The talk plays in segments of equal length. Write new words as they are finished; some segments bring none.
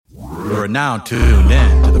You are now tuned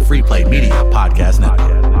in to the Free Play Media Podcast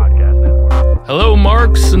Network. Hello,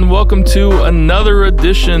 Marks, and welcome to another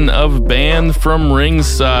edition of Banned from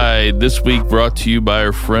Ringside. This week brought to you by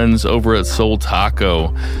our friends over at Soul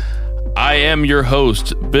Taco. I am your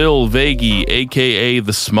host, Bill Vagey, a.k.a.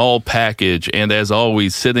 The Small Package, and as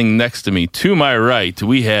always, sitting next to me, to my right,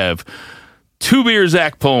 we have Two Beer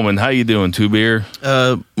Zach Pullman. How you doing, Two Beer?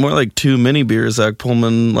 More like two mini beers Zach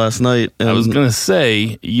Pullman last night. I was going to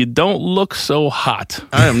say, you don't look so hot.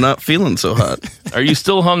 I am not feeling so hot. Are you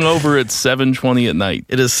still hungover at 7:20 at night?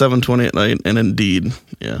 It is 7:20 at night, and indeed,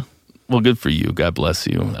 yeah. Well, good for you. God bless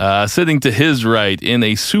you. Sitting to his right in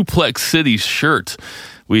a Suplex City shirt,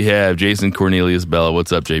 we have Jason Cornelius Bella.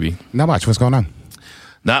 What's up, JB? Not much. What's going on?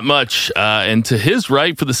 Not much. And to his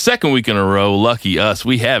right, for the second week in a row, lucky us,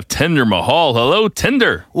 we have Tinder Mahal. Hello,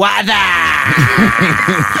 Tinder. What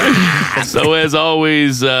So as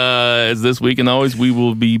always, as this week and always, we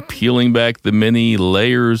will be peeling back the many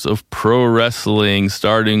layers of pro wrestling,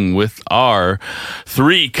 starting with our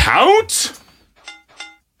 3 count.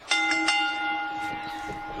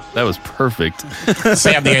 That was perfect.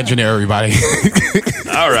 Sam the engineer, everybody.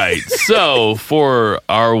 All right. So for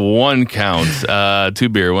our 1 count, Two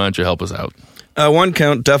Beer, why don't you help us out? 1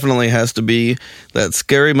 count definitely has to be that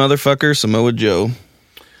scary motherfucker, Samoa Joe.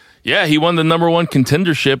 Yeah, he won the number 1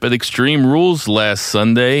 contendership at Extreme Rules last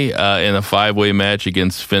Sunday in a 5-way match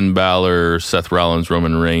against Finn Balor, Seth Rollins,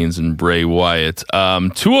 Roman Reigns, and Bray Wyatt. 2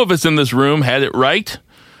 of us in this room had it right.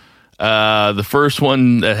 The first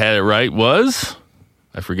one that had it right was...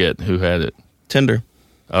 I forget who had it. Tinder.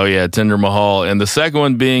 Oh, yeah, Tinder Mahal. And the second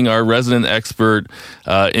one being our resident expert,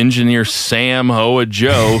 engineer Samoa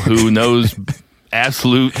Joe, who knows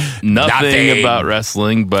absolute nothing about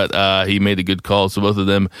wrestling, but he made a good call. So both of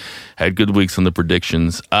them had good weeks on the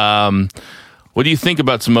predictions. What do you think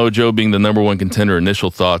about Samoa Joe being the number 1 contender?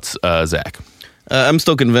 Initial thoughts, Zach? I'm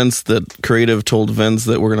still convinced that creative told Vince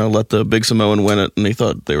that we're going to let the Big Samoan win it, and he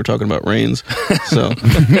thought they were talking about Reigns. So,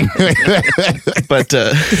 but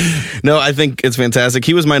no, I think it's fantastic.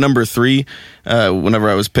 He was my number 3 whenever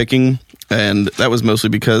I was picking, and that was mostly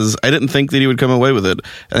because I didn't think that he would come away with it.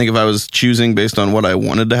 I think if I was choosing based on what I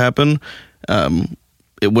wanted to happen,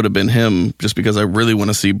 it would have been him, just because I really want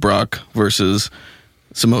to see Brock versus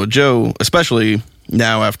Samoa Joe, especially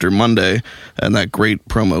now after Monday and that great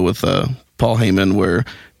promo with Paul Heyman, where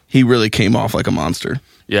he really came off like a monster.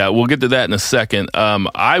 Yeah, we'll get to that in a second.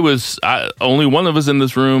 Only one of us in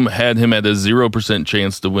this room had him at a 0%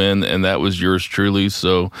 chance to win, and that was yours truly.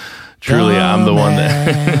 So truly, I'm the one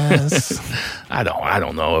that I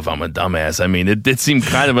don't know if I'm a dumbass. I mean, it did seem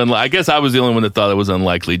kind of I guess I was the only one that thought it was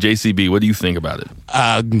unlikely. JCB, what do you think about it?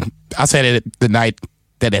 I said it the night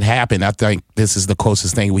that it happened. I think this is the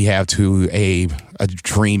closest thing we have to a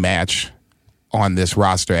dream match on this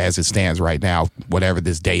roster as it stands right now, whatever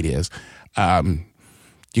this date is. You're going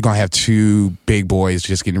to have 2 big boys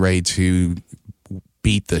just getting ready to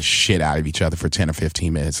beat the shit out of each other for 10 or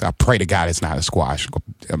 15 minutes. I pray to God it's not a squash.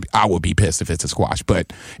 I would be pissed if it's a squash.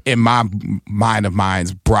 But in my mind of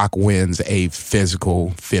minds, Brock wins a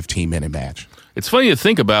physical 15-minute match. It's funny to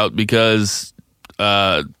think about because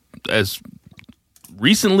as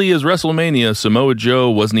recently as WrestleMania, Samoa Joe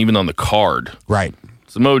wasn't even on the card. Right.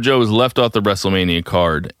 Samoa Joe was left off the WrestleMania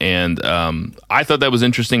card, and I thought that was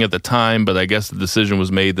interesting at the time, but I guess the decision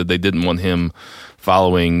was made that they didn't want him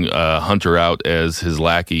following Hunter out as his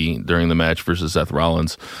lackey during the match versus Seth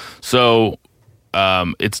Rollins. So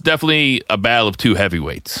it's definitely a battle of 2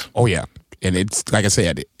 heavyweights. Oh, yeah. And it's, like I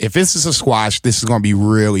said, if this is a squash, this is going to be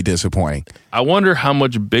really disappointing. I wonder how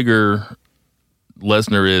much bigger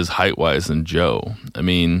Lesnar is height-wise than Joe. I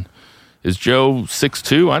mean... Is Joe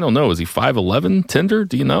 6'2"? I don't know. Is he 5'11"? Tinder?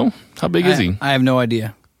 Do you know? How big is he? I have no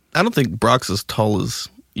idea. I don't think Brock's as tall as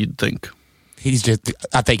you'd think.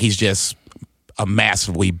 I think he's just a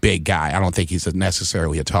massively big guy. I don't think he's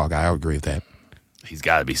necessarily a tall guy. I would agree with that. He's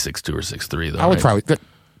got to be 6'2" or 6'3", though. I would probably,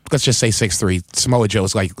 let's just say 6'3". Samoa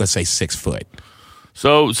Joe's like, let's say 6 foot.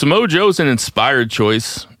 So Samoa Joe's an inspired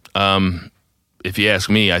choice. If you ask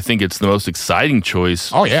me, I think it's the most exciting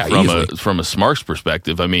choice. Oh, yeah, from a Smarks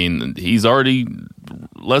perspective. I mean,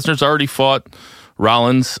 Lesnar's already fought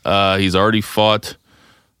Rollins. He's already fought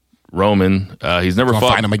Roman. He's never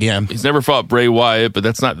fought find him again. He's never fought Bray Wyatt, but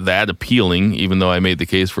that's not that appealing. Even though I made the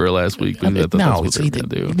case for it last week. You need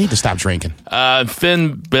to stop drinking.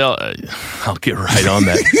 Finn Balor, I'll get right on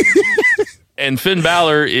that. And Finn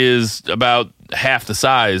Balor is about half the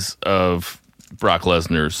size of Brock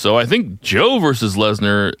Lesnar. So I think Joe versus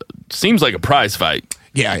Lesnar seems like a prize fight.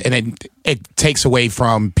 Yeah, and it takes away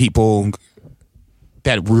from people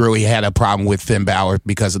that really had a problem with Finn Balor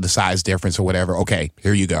because of the size difference or whatever. Okay,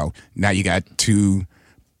 here you go. Now you got two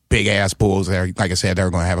big ass bulls there. Like I said, they're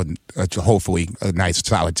going to have hopefully a nice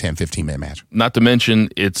solid 10-15 minute match. Not to mention,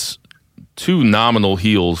 it's two nominal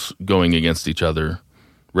heels going against each other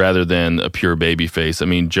rather than a pure baby face. I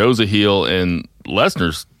mean, Joe's a heel and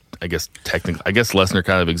Lesnar's, I guess Lesnar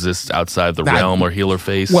kind of exists outside the realm or heel or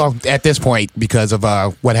face. Well, at this point, because of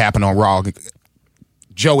what happened on Raw,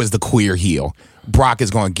 Joe is the queer heel. Brock is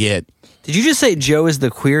going to get... Did you just say Joe is the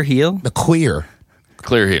queer heel? The queer.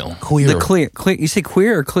 Clear heel. Queer. The clear. You say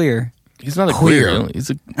queer or clear? He's not a queer heel. He's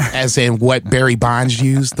a... As in what Barry Bonds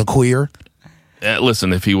used, the queer?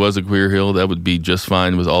 Listen, if he was a queer heel, that would be just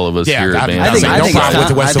fine with all of us here at Band. I think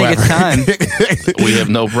it's time. We have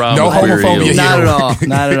no problem with queer homophobia heels. Not at all.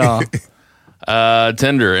 Not at all.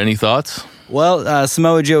 Tender, any thoughts? Well,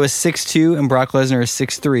 Samoa Joe is 6'2", and Brock Lesnar is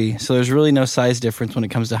 6'3", so there's really no size difference when it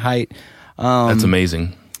comes to height. That's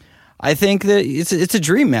amazing. I think that it's a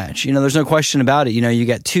dream match. You know, there's no question about it. You know, you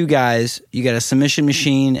got two guys, you got a submission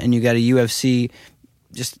machine, and you got a UFC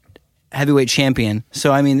just heavyweight champion.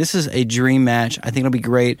 So, I mean, this is a dream match. I think it'll be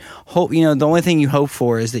great. The only thing you hope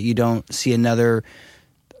for is that you don't see another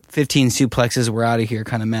 15 suplexes, we're out of here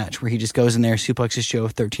kind of match where he just goes in there, suplexes Joe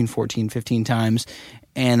 13, 14, 15 times,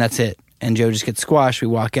 and that's it. And Joe just gets squashed. We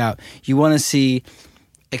walk out. You want to see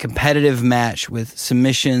a competitive match with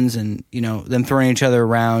submissions and, you know, them throwing each other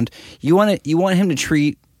around. You want him to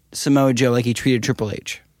treat Samoa Joe like he treated Triple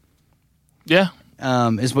H. Yeah.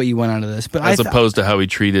 Is what you want out of this. But As opposed to how he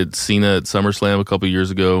treated Cena at SummerSlam a couple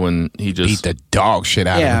years ago when he just... beat the dog shit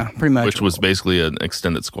out of him. Yeah, pretty much. Which was basically an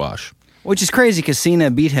extended squash. Which is crazy because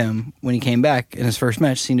Cena beat him when he came back in his first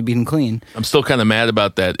match. Cena beat him clean. I'm still kind of mad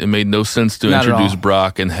about that. It made no sense to introduce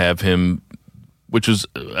Brock and have him... Which was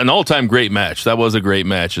an all-time great match. That was a great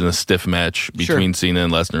match and a stiff match between Cena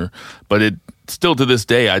and Lesnar. But it still to this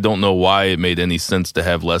day, I don't know why it made any sense to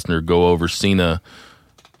have Lesnar go over Cena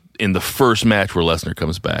in the first match where Lesnar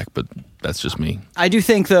comes back. But that's just me. I do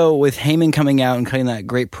think, though, with Heyman coming out and cutting that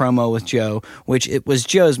great promo with Joe, which it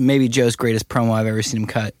was maybe Joe's greatest promo I've ever seen him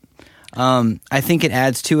cut. I think it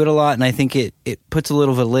adds to it a lot, and I think it puts a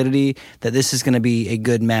little validity that this is going to be a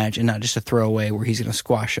good match and not just a throwaway where he's going to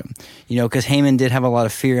squash him. You know, because Heyman did have a lot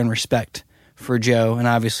of fear and respect for Joe, and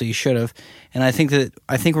obviously he should have. And I think we're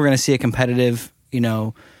going to see a competitive, you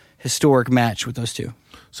know, historic match with those two.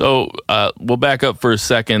 So we'll back up for a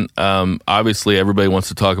second. Obviously, everybody wants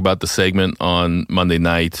to talk about the segment on Monday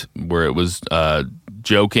night where it was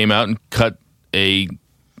Joe came out and cut a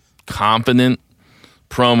confident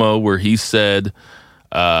promo where he said,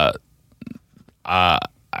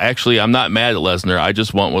 actually, I'm not mad at Lesnar. I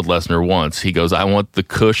just want what Lesnar wants. He goes, I want the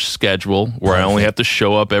cush schedule where I only have to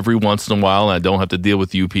show up every once in a while and I don't have to deal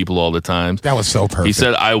with you people all the time. That was so perfect. He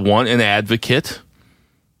said, I want an advocate,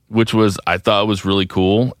 which I thought was really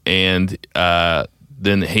cool. And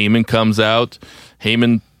then Heyman comes out.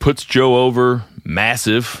 Heyman puts Joe over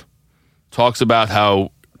massive, talks about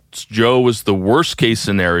how Joe was the worst case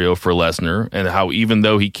scenario for Lesnar and how even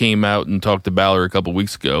though he came out and talked to Balor a couple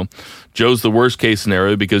weeks ago, Joe's the worst case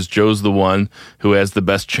scenario because Joe's the one who has the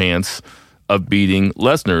best chance of beating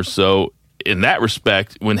Lesnar. So in that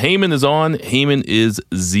respect, when Heyman is on, Heyman is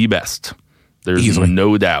the best. There's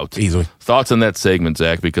no doubt. Easily. Thoughts on that segment,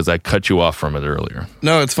 Zach, because I cut you off from it earlier.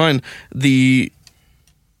 No, it's fine.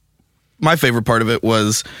 My favorite part of it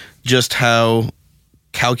was just how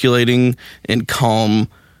calculating and calm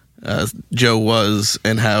Joe was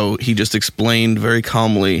and how he just explained very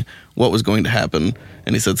calmly what was going to happen.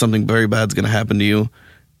 And he said something very bad's going to happen to you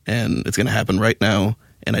and it's going to happen right now.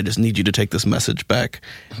 And I just need you to take this message back.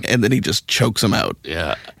 And then he just chokes him out.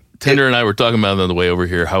 Yeah. Tinder and I were talking about it on the way over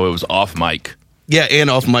here, how it was off mic. Yeah,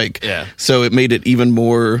 and off mic. Yeah. So it made it even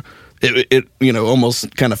more, it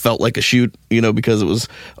almost kind of felt like a shoot, because it was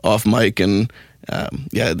off mic. And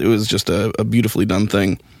it was just a beautifully done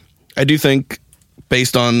thing. I do think,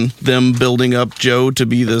 based on them building up Joe to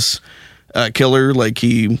be this killer like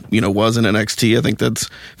he, was in NXT, I think that's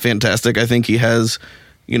fantastic. I think he has,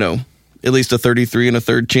 at least a 33 and a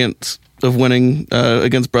third chance of winning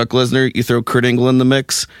against Brock Lesnar. You throw Kurt Angle in the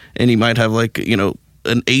mix, and he might have an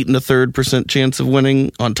 8 1/3% chance of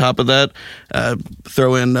winning. On top of that,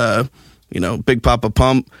 throw in Big Papa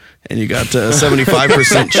Pump, and you got a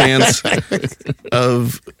 75% chance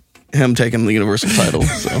of him taking the Universal title.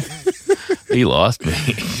 So. He lost me.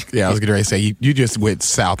 Yeah, I was getting ready to say, you just went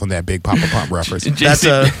south on that Big Papa Pump reference. That's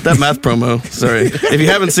that math promo. Sorry. If you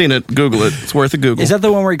haven't seen it, Google it. It's worth a Google. Is that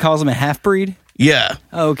the one where he calls him a half-breed? Yeah.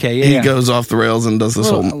 Okay, yeah. He goes off the rails and does this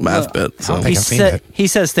whole math bit. So. I think I've seen that. He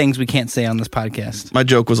says things we can't say on this podcast. My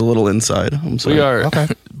joke was a little inside. I'm sorry. We are, okay.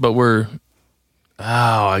 But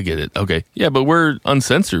Oh, I get it. Okay. Yeah, but we're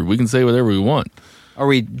uncensored. We can say whatever we want. Are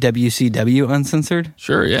we WCW uncensored?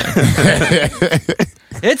 Sure, yeah.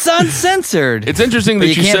 It's uncensored. It's interesting that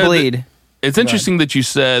you can't said bleed. It's interesting that you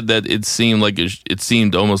said that it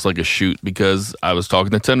seemed almost like a shoot, because I was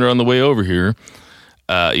talking to Tinder on the way over here.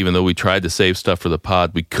 Even though we tried to save stuff for the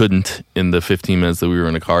pod, we couldn't in the 15 minutes that we were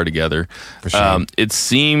in the car together. For sure. It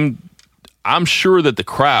seemed, I'm sure that the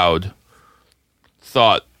crowd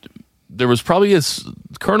thought, there was probably a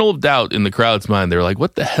kernel of doubt in the crowd's mind. They were like,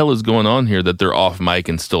 what the hell is going on here that they're off mic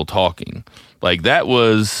and still talking? Like, that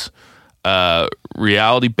was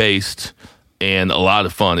reality-based and a lot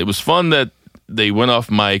of fun. It was fun that they went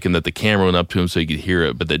off mic and that the camera went up to him so he could hear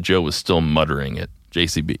it, but that Joe was still muttering it.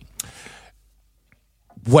 JCB.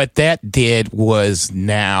 What that did was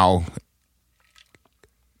now,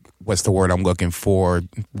 what's the word I'm looking for,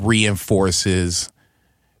 reinforces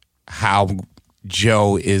how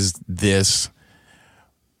Joe is this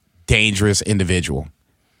dangerous individual.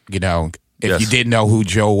 You know, if you didn't know who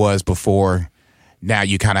Joe was before, now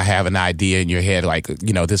you kind of have an idea in your head, like,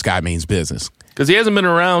 you know, this guy means business. Because he hasn't been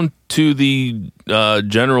around to the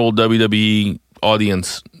general WWE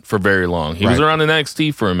audience for very long. He was around in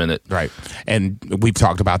NXT for a minute. Right. And we've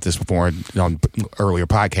talked about this before on earlier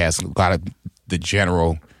podcasts. A lot of the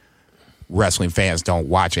general wrestling fans don't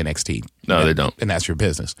watch NXT. No, they don't. And that's your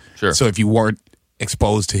business. Sure. So if you weren't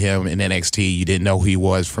exposed to him in NXT, you didn't know who he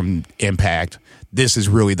was from Impact, this is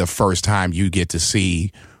really the first time you get to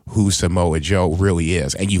see who Samoa Joe really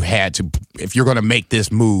is. And you had to, if you're going to make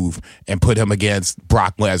this move and put him against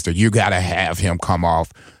Brock Lesnar, you got to have him come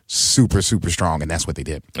off super, super strong, and that's what they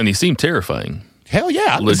did. And he seemed terrifying. Hell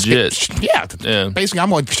yeah. Legit. Yeah. Basically,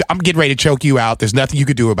 I'm getting ready to choke you out. There's nothing you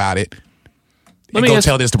could do about it.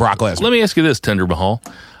 Tell this to Brock Lesnar. Let me ask you this, Tinder Mahal.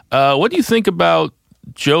 What do you think about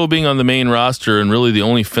Joe being on the main roster, and really the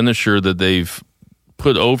only finisher that they've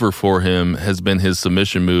put over for him has been his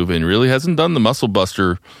submission move, and really hasn't done the muscle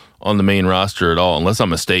buster on the main roster at all, unless I'm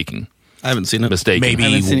mistaken. I haven't seen it.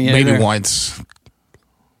 Maybe once.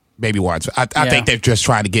 Maybe once. I think they're just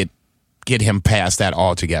trying to get him past that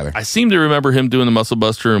altogether. I seem to remember him doing the muscle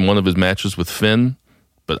buster in one of his matches with Finn,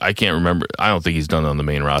 but I can't remember. I don't think he's done it on the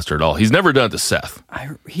main roster at all. He's never done it to Seth.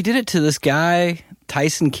 He did it to this guy,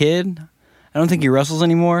 Tyson Kidd. I don't think he wrestles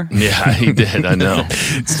anymore. Yeah, he did. I know.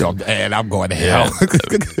 And I'm going to hell.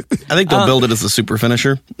 I think they'll build it as a super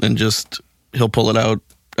finisher, and just he'll pull it out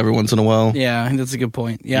every once in a while. Yeah, I think that's a good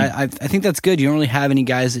point. Yeah, I think that's good. You don't really have any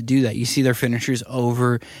guys that do that. You see their finishers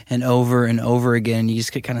over and over and over again. You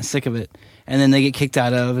just get kind of sick of it. And then they get kicked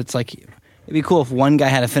out of. It's like, it'd be cool if one guy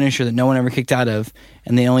had a finisher that no one ever kicked out of,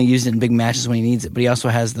 and they only used it in big matches when he needs it. But he also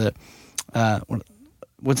has the,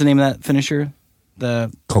 what's the name of that finisher?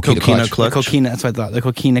 The Coquina Clutch. The Coquina, that's what I thought. The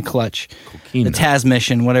Coquina Clutch. The Taz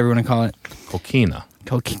Mission, whatever you want to call it. Coquina.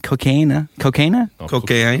 Cocaina? Cocaine.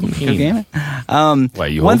 Cocaine.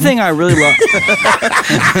 One thing I really love.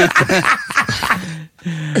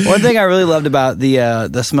 One thing I really loved about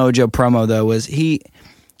the Samoa Joe promo, though, was he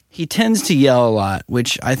tends to yell a lot,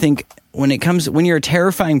 which I think when you're a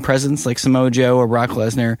terrifying presence like Samoa Joe or Brock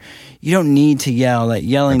Lesnar, you don't need to yell. That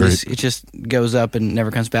yelling just goes up and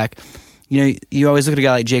never comes back. You know, you always look at a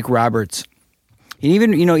guy like Jake Roberts. And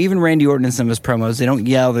even Randy Orton in some of his promos, they don't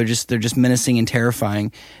yell. They're just menacing and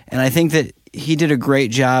terrifying. And I think that he did a great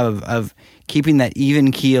job of keeping that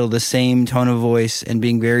even keel, the same tone of voice, and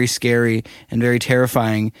being very scary and very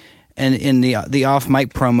terrifying. And in the off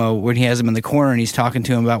mic promo when he has him in the corner and he's talking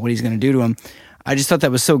to him about what he's going to do to him, I just thought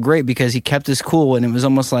that was so great because he kept his cool, and it was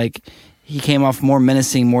almost like he came off more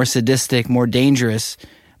menacing, more sadistic, more dangerous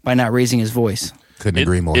by not raising his voice. Couldn't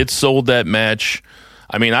agree more. It sold that match.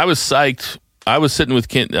 I mean, I was psyched. I was sitting with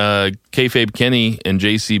Kayfabe Kenny and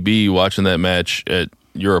JCB watching that match at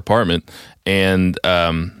your apartment, and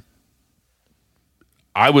I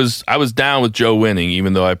was down with Joe winning,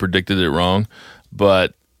 even though I predicted it wrong.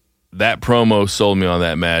 But that promo sold me on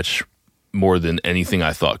that match more than anything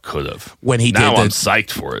I thought could have. I'm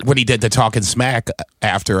psyched for it. When he did the talking smack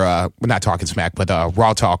after, not talking smack, but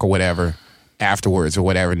Raw Talk or whatever afterwards or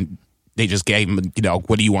whatever, and they just gave him,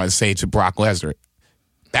 what do you want to say to Brock Lesnar?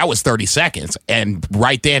 That was 30 seconds, and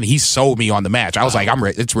right then he sold me on the match. I was like, I'm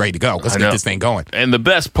ready. It's ready to go. Let's get this thing going. And the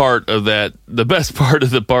best part of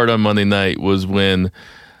the part on Monday night was when,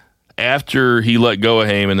 after he let go of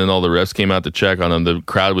Heyman and all the refs came out to check on him, the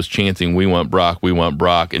crowd was chanting, "We want Brock, we want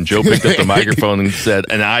Brock," and Joe picked up the microphone and said,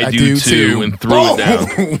 "And I do too," and threw it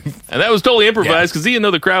down. And that was totally improvised because he didn't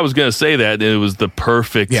know the crowd was going to say that, and it was the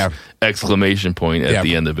perfect exclamation point at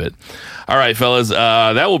the end of it. All right, fellas,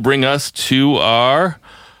 that will bring us to our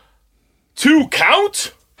 2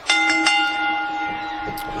 count.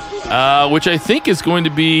 which I think is going to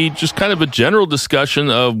be just kind of a general discussion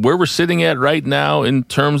of where we're sitting at right now in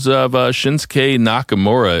terms of Shinsuke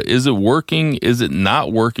Nakamura. Is it working? Is it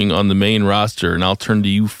not working on the main roster? And I'll turn to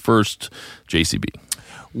you first, JCB.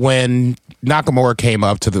 When Nakamura came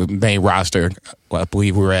up to the main roster, I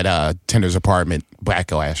believe we were at Tinder's apartment,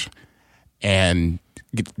 Backlash, and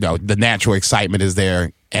the natural excitement is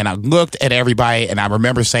there. And I looked at everybody, and I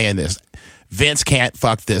remember saying this: Vince can't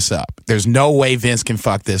fuck this up. There's no way Vince can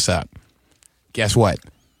fuck this up. Guess what?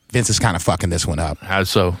 Vince is kind of fucking this one up. How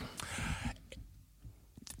so?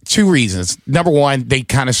 2 reasons. Number one, they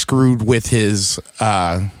kind of screwed with his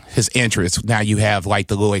entrance. Now you have like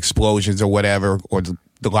the little explosions or whatever, or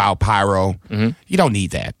the loud pyro. Mm-hmm. You don't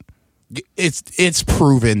need that. It's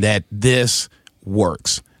proven that this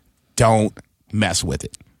works. Don't mess with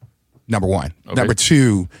it. Number one. Okay. Number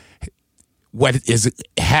two, what is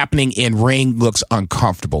happening in ring looks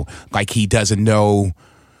uncomfortable. Like he doesn't know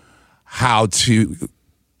how to.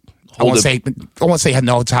 I won't say he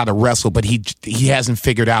knows how to wrestle, but he hasn't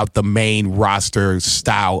figured out the main roster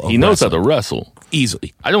style. He knows how to wrestle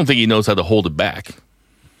easily. I don't think he knows how to hold it back.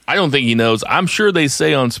 I don't think he knows. I'm sure they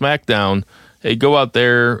say on SmackDown, hey, go out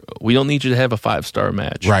there. We don't need you to have a 5-star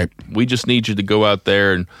match. Right. We just need you to go out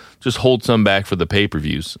there and just hold some back for the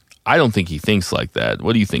pay-per-views. I don't think he thinks like that.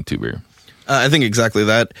 What do you think, Two-Beer? I think exactly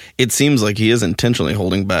that. It seems like he is intentionally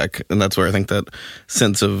holding back, and that's where I think that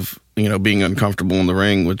sense of being uncomfortable in the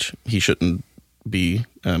ring, which he shouldn't be,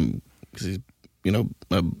 because he's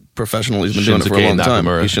a professional. He's been doing it for a long time.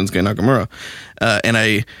 He's Shinsuke Nakamura, and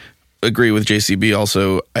I agree with JCB.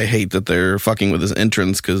 Also, I hate that they're fucking with his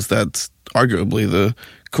entrance, because that's arguably the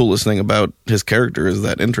coolest thing about his character is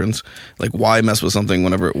that entrance. Like, why mess with something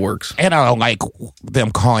whenever it works? And I don't like them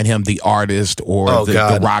calling him the artist or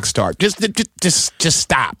the rock star. Just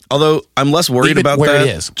stop. Although I'm less worried about that,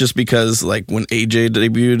 it is. Just because like when AJ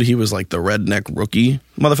debuted, he was like the redneck rookie.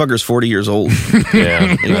 Motherfucker's 40 years old.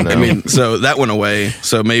 Yeah, I mean, so that went away.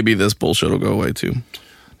 So maybe this bullshit will go away too.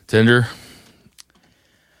 Tinder.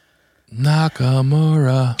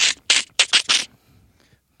 Nakamura.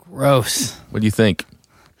 Gross. What do you think?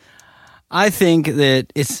 I think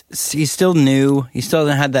that he's still new. He still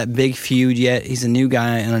hasn't had that big feud yet. He's a new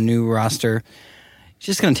guy on a new roster. It's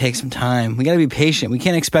just going to take some time. We got to be patient. We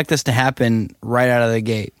can't expect this to happen right out of the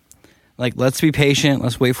gate. Like, let's be patient.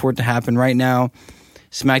 Let's wait for it to happen. Right now,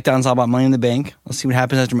 SmackDown's all about Money in the Bank. Let's see what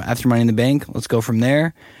happens after Money in the Bank. Let's go from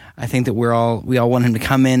there. I think that we all want him to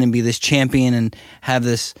come in and be this champion and have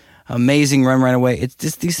this amazing run right away. It's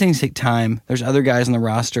just, these things take time. There's other guys on the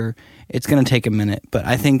roster. It's going to take a minute, but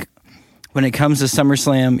I think when it comes to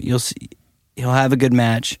SummerSlam, he'll have a good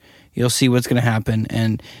match. You'll see what's going to happen.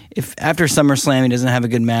 And if after SummerSlam he doesn't have a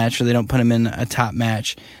good match or they don't put him in a top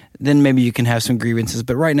match, then maybe you can have some grievances.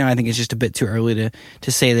 But right now I think it's just a bit too early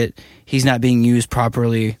to say that he's not being used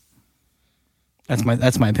properly. That's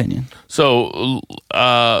my opinion. So,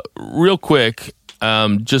 real quick, I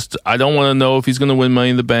don't want to know if he's going to win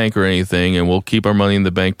Money in the Bank or anything, and we'll keep our Money in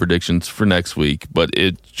the Bank predictions for next week. But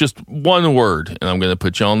it's just one word, and I'm going to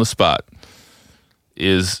put you on the spot,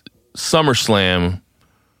 is SummerSlam.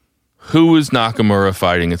 Who is Nakamura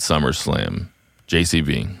fighting at SummerSlam?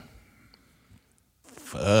 JCB.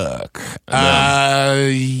 Fuck.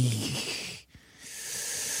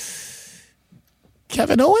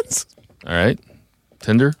 Kevin Owens? All right.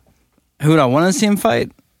 Tinder? Who would I want to see him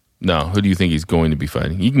fight? No, who do you think he's going to be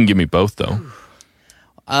fighting? You can give me both, though.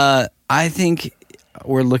 I think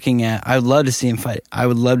we're looking at. I would love to see him fight. I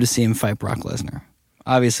would love to see him fight Brock Lesnar.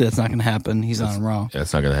 Obviously, that's not going to happen. He's on Raw. Yeah,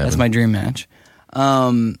 that's not going to happen. That's my dream match.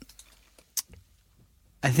 I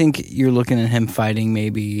think you're looking at him fighting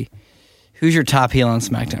maybe. Who's your top heel on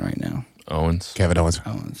SmackDown right now? Owens. Kevin Owens.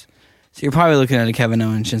 So you're probably looking at a Kevin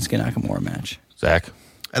Owens Shinsuke Nakamura match. Zach.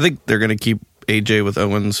 I think they're going to keep AJ with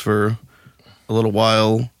Owens for a little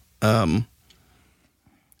while.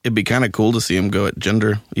 It'd be kind of cool to see him go at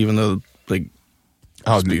gender, even though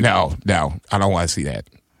no, I don't want to see that.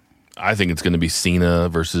 I think it's going to be Cena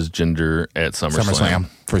versus Jinder at SummerSlam.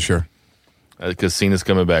 For sure. Because Cena's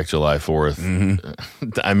coming back July 4th. Mm-hmm.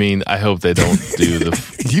 I mean, I hope they don't do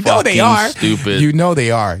the you know they are stupid. You know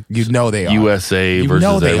they are. USA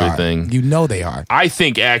versus everything. You know they are. I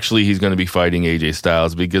think actually he's going to be fighting AJ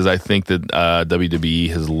Styles because I think that WWE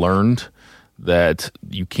has learned that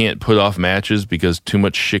you can't put off matches because too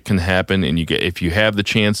much shit can happen, and if you have the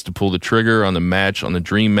chance to pull the trigger on the match, on the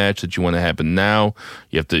dream match that you want to happen now,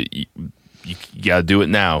 you got to do it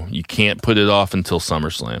now. You can't put it off until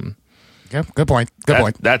SummerSlam. Yeah, good point.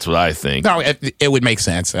 That's what I think. No, it would make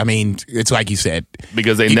sense. I mean, it's like you said.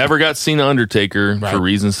 Because they never got Cena Undertaker for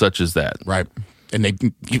reasons such as that. Right. and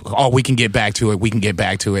we can get back to it. We can get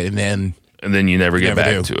back to it, and then you never get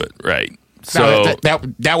back to it, right? So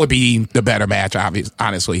that would be the better match.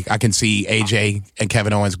 Honestly, I can see AJ and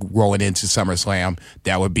Kevin Owens rolling into SummerSlam.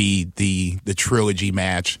 That would be the trilogy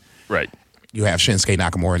match, right? You have Shinsuke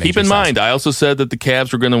Nakamura. And Keep AJ in mind, I also said that the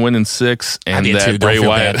Cavs were going to win in 6, and that Bray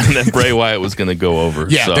Wyatt was going to go over.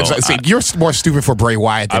 Yeah, so, you're more stupid for Bray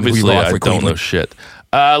Wyatt than obviously we are I for Cleveland. don't know shit.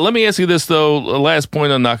 Let me ask you this though. Last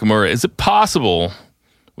point on Nakamura: is it possible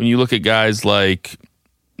when you look at guys like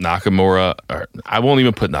Nakamura? Or I won't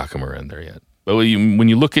even put Nakamura in there yet. But when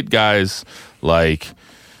you look at guys like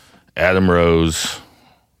Adam Rose,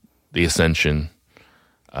 The Ascension,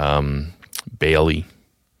 Bailey,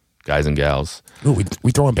 guys and gals. Ooh,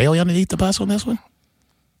 we throwing Bailey underneath the bus on this one?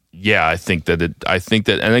 Yeah, I think that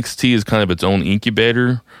NXT is kind of its own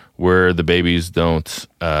incubator where the babies don't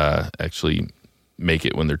actually make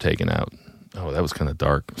it when they're taken out. Oh, that was kind of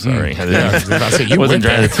dark. Sorry. I wasn't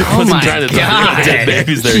trying to talk dead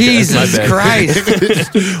babies there. Jesus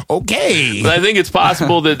Christ. Okay. But I think it's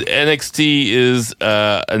possible that NXT is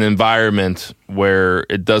an environment where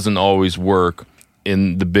it doesn't always work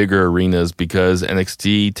in the bigger arenas because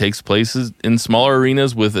NXT takes places in smaller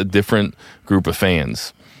arenas with a different group of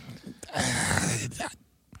fans.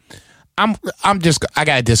 I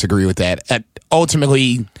gotta disagree with that.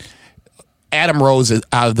 Ultimately, Adam Rose,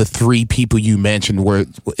 out of the 3 people you mentioned,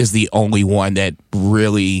 is the only one that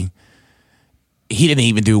really, he didn't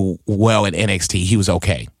even do well at NXT. He was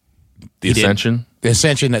okay. The Ascension,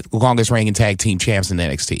 the longest reigning tag team champs in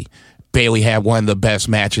NXT. Bailey had one of the best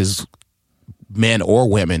matches, men or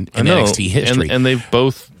women, in NXT history, and they've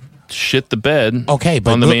both shit the bed. Okay,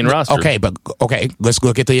 but on the main roster. Okay, let's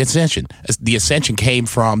look at the Ascension. The Ascension came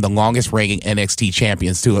from the longest reigning NXT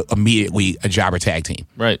champions to immediately a jobber tag team.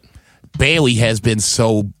 Right. Bailey has been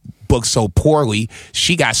booked so poorly.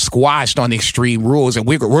 She got squashed on Extreme Rules, and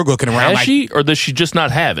we're looking around. Has she, or does she just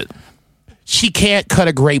not have it? She can't cut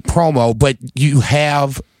a great promo, but you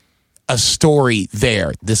have a story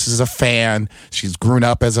there. This is a fan. She's grown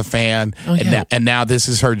up as a fan, and now this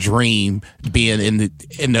is her dream, being in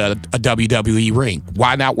a WWE ring.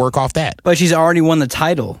 Why not work off that? But she's already won the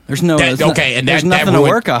title. There's nothing to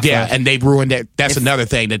work off. Yeah, and they ruined it. That's another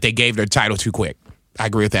thing, that they gave their title too quick. I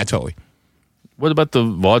agree with that totally. What about the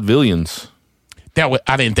vaudevillians?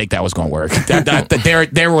 I didn't think that was going to work. That's an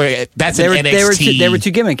NXT. They were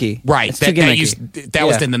too gimmicky. Right. It's too gimmicky. That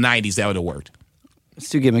was in the 90s. That would have worked. It's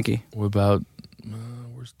too gimmicky. What about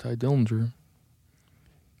where's Ty Dillinger?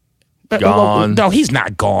 Gone. No, he's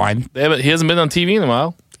not gone. He hasn't been on TV in a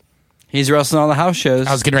while. He's wrestling on the house shows.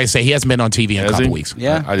 I was getting ready to say he hasn't been on TV in a couple weeks.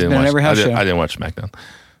 Yeah, I didn't watch SmackDown.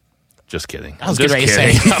 Just kidding. I was getting ready to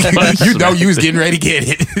say, you was getting ready to get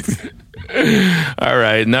it. All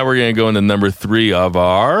right, now we're going to go into number 3 of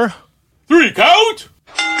our 3 count.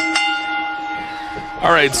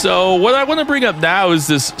 All right, so what I want to bring up now is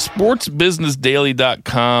this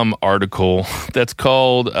sportsbusinessdaily.com article that's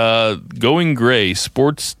called Going Gray,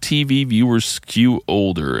 Sports TV Viewers Skew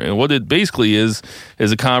Older. And what it basically is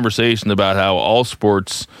a conversation about how all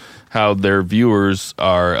sports, how their viewers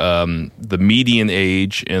are, the median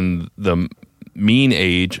age and the mean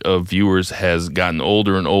age of viewers has gotten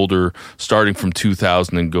older and older, starting from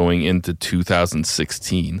 2000 and going into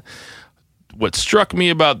 2016. What struck me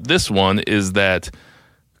about this one is that,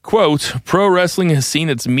 quote, pro wrestling has seen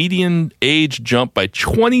its median age jump by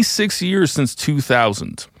 26 years since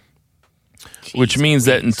 2000. Which means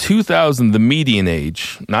that in 2000, the median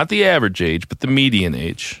age, not the average age, but the median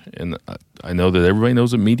age, and I know that everybody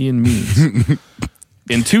knows what median means.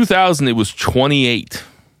 In 2000, it was 28.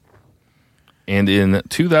 And in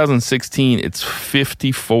 2016, it's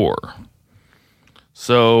 54.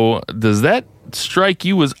 So does that strike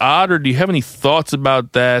you as odd, or do you have any thoughts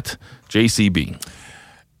about that, JCB?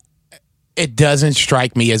 It doesn't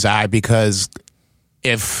strike me as odd because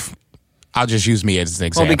I'll just use me as an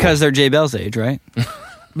example. Well, because they're Jay Bell's age, right?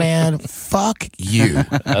 Man, fuck you.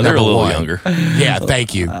 They're a little younger. Yeah,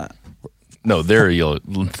 thank you. No, they're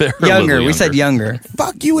younger. We said younger.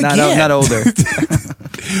 Fuck you again. Not older.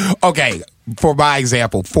 Okay, for my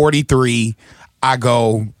example, 43, I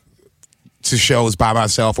go to shows by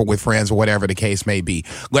myself or with friends or whatever the case may be.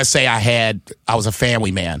 Let's say I was a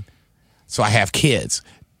family man, so I have kids.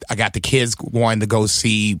 I got the kids wanting to go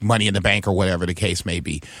see Money in the Bank or whatever the case may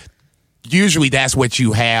be. Usually that's what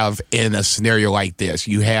you have in a scenario like this.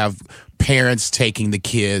 You have parents taking the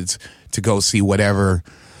kids to go see whatever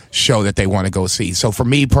show that they want to go see. So for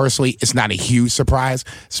me personally, it's not a huge surprise,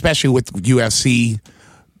 especially with UFC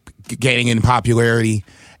gaining in popularity.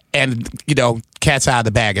 And, cat's out of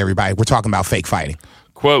the bag, everybody. We're talking about fake fighting.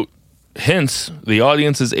 Quote, hence, the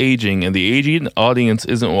audience is aging, and the aging audience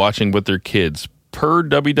isn't watching with their kids. Per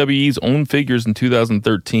WWE's own figures in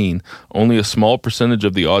 2013, only a small percentage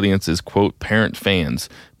of the audience is, quote, parent fans,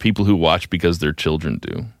 people who watch because their children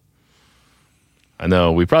do. I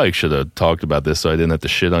know, we probably should have talked about this so I didn't have to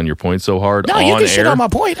shit on your point so hard. No, you can shit on my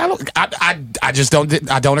point. I just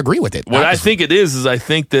don't agree with it. What I think it is I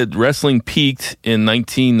think that wrestling peaked in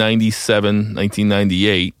 1997,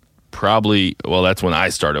 1998. Probably, well, that's when I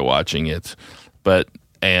started watching it.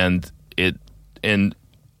 And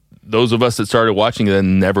those of us that started watching it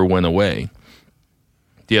then never went away.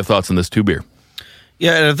 Do you have thoughts on this too, Beer?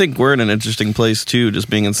 Yeah, and I think we're in an interesting place, too, just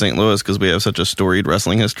being in St. Louis, because we have such a storied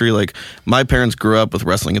wrestling history. Like, my parents grew up with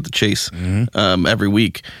wrestling at the Chase every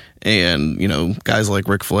week. And, you know, guys like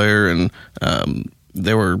Ric Flair, and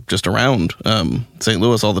they were just around St.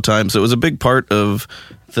 Louis all the time. So it was a big part of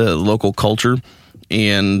the local culture.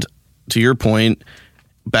 And to your point,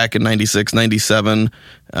 back in 96, 97,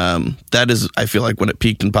 that is, I feel like, when it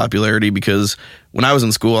peaked in popularity, because when I was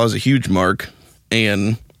in school, I was a huge mark,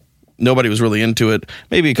 and nobody was really into it.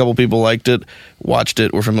 Maybe a couple people liked it, watched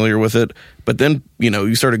it, were familiar with it. But then, you know,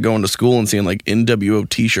 you started going to school and seeing like NWO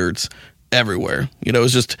t-shirts everywhere. You know,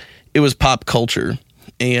 it was pop culture.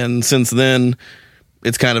 And since then,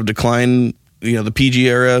 it's kind of declined. You know, the PG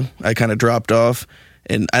era, I kind of dropped off.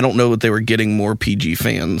 And I don't know that they were getting more PG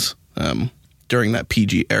fans during that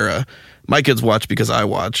PG era. My kids watch because I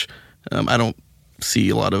watch. I don't see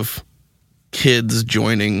a lot of kids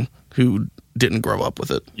joining who didn't grow up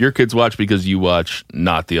with it. Your kids watch because you watch,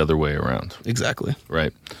 not the other way around. Exactly.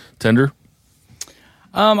 Right. Tender?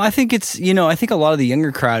 I think it's, you know, I think a lot of the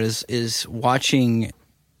younger crowd is watching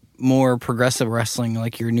more progressive wrestling,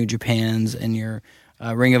 like your New Japans and your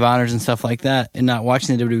Ring of Honors and stuff like that, and not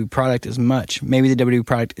watching the WWE product as much. Maybe the WWE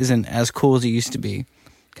product isn't as cool as it used to be,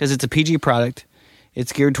 because it's a PG product.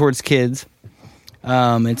 It's geared towards kids.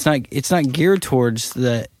 It's not geared towards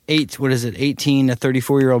the 18 to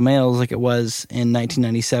 34-year-old males like it was in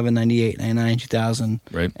 1997, 98, 99, 2000,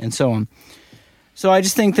 right, and so on. So I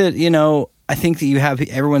just think that, you know, I think that you have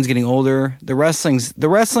everyone's getting older. The wrestling's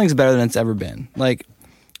better than it's ever been. Like,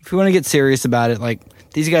 if we want to get serious about it, like,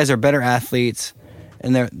 these guys are better athletes,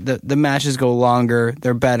 and the matches go longer.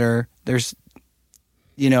 They're better. There's,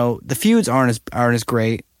 you know, the feuds aren't as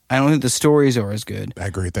great. I don't think the stories are as good. I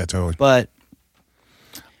agree with that totally. But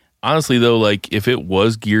honestly, though, like, if it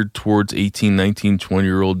was geared towards 18, 19,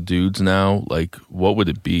 20-year-old dudes now, like, what would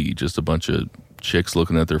it be? Just a bunch of chicks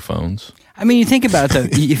looking at their phones? I mean, you think about it, though.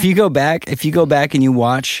 If you go back and you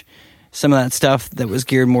watch some of that stuff that was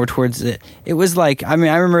geared more towards it, it was like, I mean,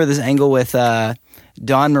 I remember this angle with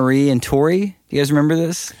Dawn Marie and Tori. Do you guys remember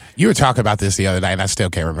this? You were talking about this the other night, and I still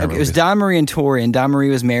can't remember. Okay, it was Dawn Marie and Tori, and Dawn Marie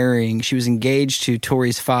was she was engaged to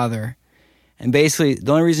Tori's father. And basically,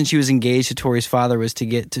 the only reason she was engaged to Tori's father was to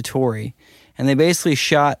get to Tori. And they basically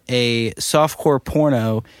shot a softcore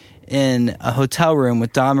porno in a hotel room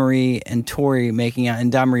with Dawn Marie and Tori making out, and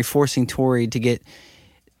Dawn Marie forcing Tori to get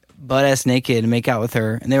butt-ass naked and make out with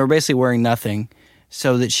her. And they were basically wearing nothing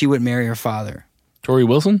so that she wouldn't marry her father. Tori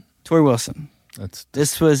Wilson? Tori Wilson. That's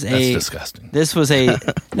disgusting. This was a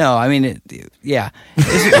no. I mean, yeah.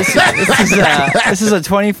 This is a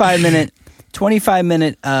 25-minute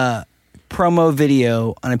promo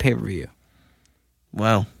video on a pay-per-view.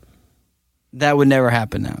 Wow, that would never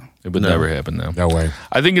happen now. It would never happen now. No way.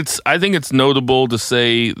 I think it's notable to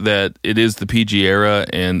say that it is the PG era,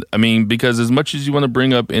 and I mean, because as much as you want to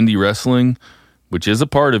bring up indie wrestling, which is a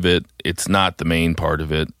part of it, it's not the main part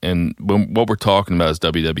of it. And what we're talking about is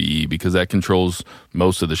WWE, because that controls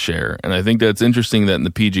most of the share. And I think that's interesting that in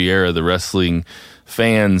the PG era, the wrestling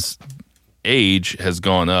fans' age has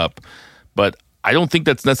gone up. But I don't think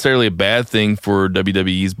that's necessarily a bad thing for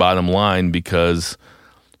WWE's bottom line, because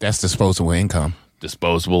that's disposable income.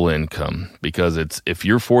 Because it's, if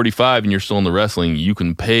you're 45 and you're still in the wrestling, you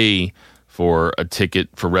can pay for a ticket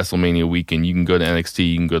for WrestleMania weekend. You can go to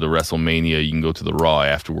NXT, you can go to WrestleMania, you can go to the Raw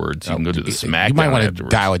afterwards, you can go to the SmackDown. You might want to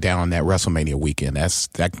dial it down on that WrestleMania weekend. That's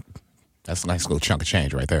a nice little chunk of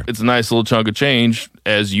change right there. It's a nice little chunk of change,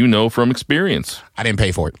 as you know from experience. I didn't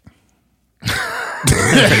pay for it.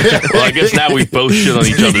 Well, I guess now we both shit on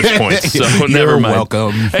each other's points, so never mind.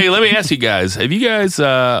 Welcome. Hey, let me ask you guys, have you guys,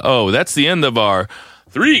 that's the end of our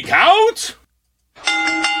 3 count?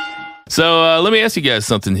 So let me ask you guys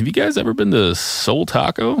something. Have you guys ever been to Soul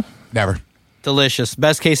Taco? Never. Delicious.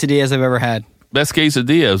 Best quesadillas I've ever had. Best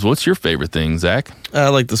quesadillas. What's your favorite thing, Zach? I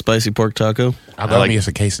like the spicy pork taco. I love me as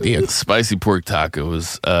a quesadilla. Spicy pork taco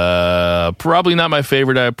is probably not my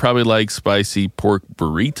favorite. I probably like spicy pork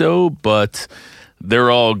burrito, but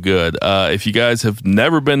They're all good. If you guys have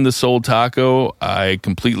never been to Soul Taco, I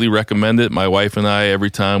completely recommend it. My wife and I,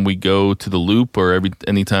 every time we go to the Loop or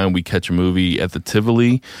anytime we catch a movie at the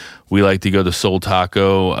Tivoli, we like to go to Soul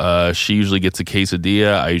Taco. She usually gets a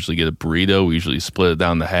quesadilla. I usually get a burrito. We usually split it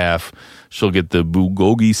down to half. She'll get the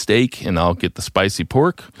bulgogi steak, and I'll get the spicy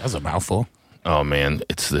pork. That's a mouthful. Oh, man,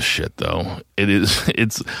 it's the shit, though. It is.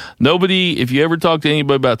 It's nobody, if you ever talk to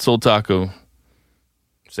anybody about Soul Taco,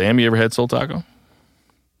 Sam, you ever had Soul Taco?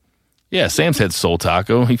 Yeah, Sam's had Soul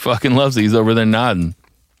Taco. He fucking loves it. He's over there nodding.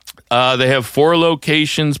 They have 4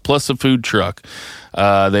 locations plus a food truck.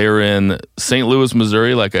 They are in St. Louis,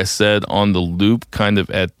 Missouri, like I said, on the Loop, kind of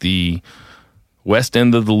at the west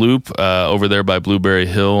end of the Loop, over there by Blueberry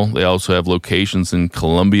Hill. They also have locations in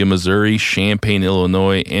Columbia, Missouri, Champaign,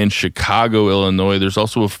 Illinois, and Chicago, Illinois. There's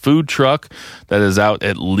also a food truck that is out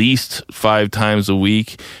at least 5 times a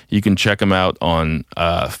week. You can check them out on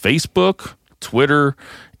Facebook, Twitter,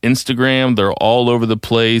 Instagram. They're all over the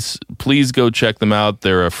place. Please go check them out.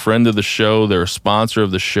 They're a friend of the show. They're a sponsor of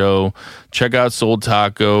the show. Check out Soul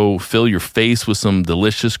Taco. Fill your face with some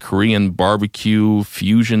delicious Korean barbecue,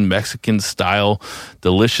 fusion Mexican style,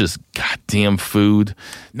 delicious goddamn food.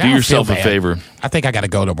 Now Do I yourself feel a bad. favor. I think I got to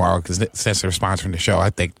go tomorrow because since they're sponsoring the show, I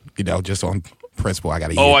think, just on principle, I got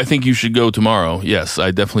to Oh, I think you should go tomorrow. Yes, I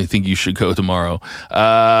definitely think you should go tomorrow.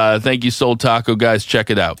 Thank you, Soul Taco. Guys, check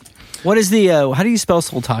it out. What is the, how do you spell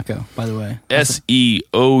Soul Taco, by the way?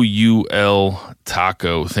 SEOUL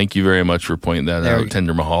Taco. Thank you very much for pointing that There we out, go.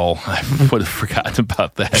 Tinder Mahal. I would have forgotten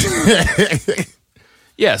about that.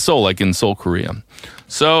 Yeah, Seoul, like in Seoul, Korea.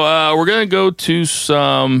 So we're going to go to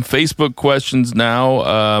some Facebook questions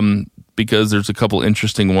now because there's a couple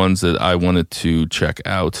interesting ones that I wanted to check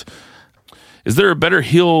out. Is there a better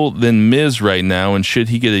heel than Miz right now, and should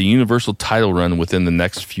he get a Universal title run within the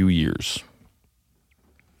next few years?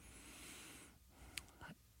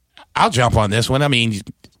 I'll jump on this one. I mean,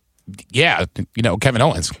 yeah, Kevin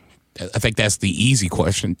Owens. I think that's the easy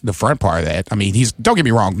question, the front part of that. I mean, don't get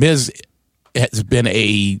me wrong, Miz has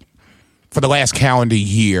been for the last calendar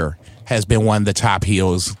year, has been one of the top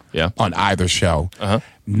heels on either show. Uh-huh.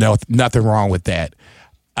 No, nothing wrong with that.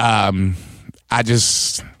 I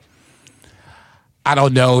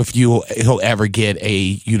don't know if he'll ever get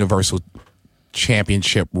a Universal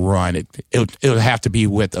Championship run. It'll have to be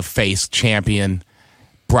with a face champion.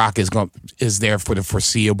 Brock is there for the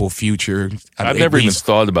foreseeable future. I've never even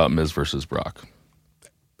thought about Miz versus Brock.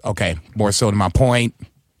 Okay, more so to my point.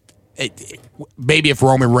 Maybe if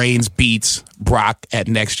Roman Reigns beats Brock at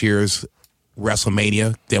next year's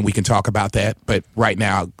WrestleMania, then we can talk about that. But right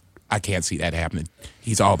now, I can't see that happening.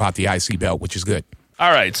 He's all about the IC belt, which is good.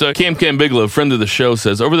 All right, so Cam Bigelow, friend of the show,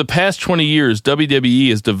 says, over the past 20 years, WWE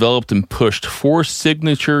has developed and pushed 4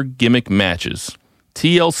 signature gimmick matches.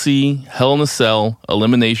 TLC, Hell in a Cell,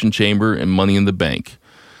 Elimination Chamber, and Money in the Bank.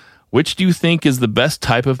 Which do you think is the best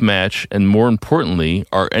type of match, and more importantly,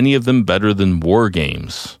 are any of them better than War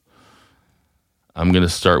Games? I'm going to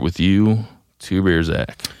start with you, Two Beer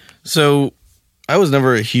Zach. So, I was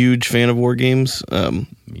never a huge fan of War Games. Me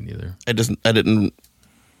neither. I didn't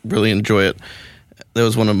really enjoy it. That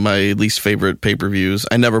was one of my least favorite pay-per-views.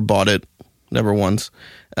 I never bought it, never once.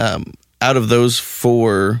 Out of those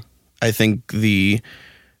 4, I think the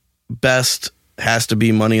best has to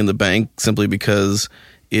be Money in the Bank, simply because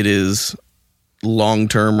it is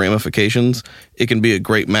long-term ramifications. It can be a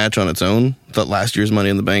great match on its own. I thought last year's Money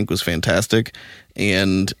in the Bank was fantastic.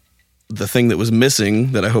 And the thing that was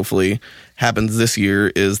missing that I hopefully happens this year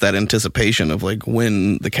is that anticipation of like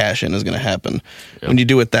when the cash-in is going to happen. Yep. When you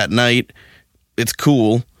do it that night, it's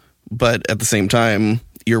cool, but at the same time,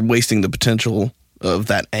 you're wasting the potential of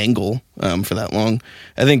that angle for that long.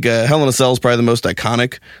 I think Hell in a Cell is probably the most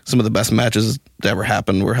iconic. Some of the best matches that ever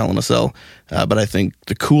happened were Hell in a Cell. But I think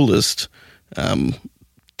the coolest to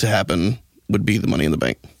happen would be the Money in the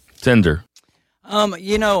Bank. Tender.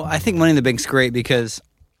 I think Money in the Bank's great because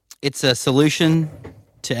it's a solution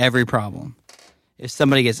to every problem. If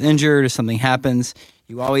somebody gets injured or something happens,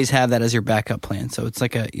 you always have that as your backup plan. So it's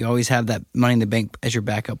like you always have that Money in the Bank as your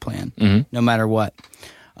backup plan, no matter what.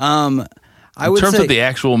 In terms of the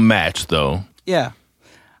actual match, though. Yeah.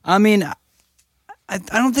 I mean, I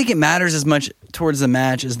don't think it matters as much towards the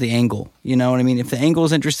match as the angle. You know what I mean? If the angle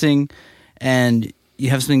is interesting and you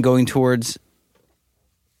have something going towards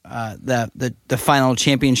the final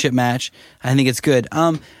championship match, I think it's good.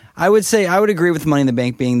 I would agree with Money in the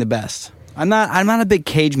Bank being the best. I'm not a big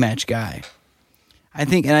cage match guy. I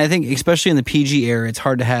think especially in the PG era, it's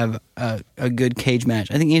hard to have a good cage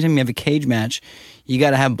match. I think anytime you have a cage match, you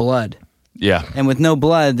got to have blood. Yeah. And with no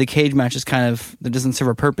blood, the cage match is that doesn't serve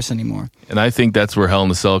a purpose anymore. And I think that's where Hell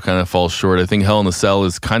in a Cell kind of falls short. I think Hell in a Cell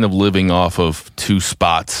is kind of living off of two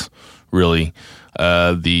spots, really.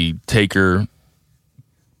 The Taker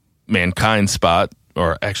Mankind spot,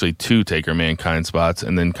 or actually two Taker Mankind spots,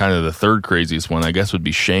 and then kind of the third craziest one, I guess, would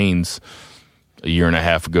be Shane's a year and a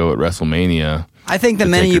half ago at WrestleMania. I think the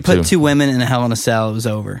minute you put two women in a Hell in a Cell, it was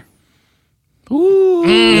over. Ooh.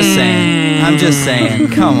 I'm just saying.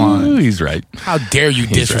 Come on. He's right. How dare you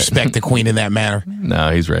disrespect the queen in that manner? No,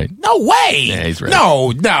 he's right. No way. Yeah, he's right.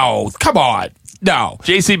 No, come on. No.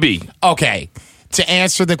 JCB. Okay. To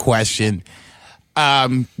answer the question,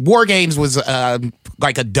 War Games was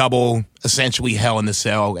like a double, essentially Hell in a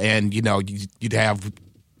Cell, and you'd have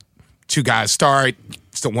two guys start,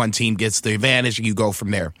 so one team gets the advantage, and you go from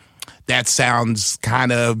there. That sounds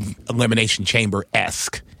kind of Elimination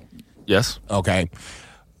Chamber-esque. Yes. Okay.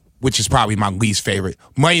 Which is probably my least favorite.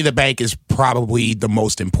 Money in the Bank is probably the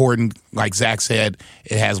most important. Like Zach said,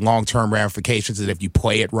 it has long-term ramifications, and if you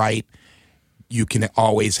play it right, you can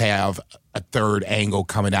always have a third angle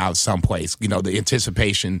coming out someplace. The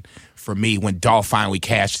anticipation for me when Dolph finally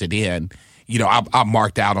cashed it in, I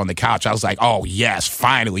marked out on the couch. I was like, oh, yes,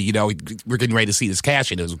 finally, we're getting ready to see this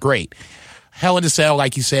cash in. It was great. Hell in a Cell,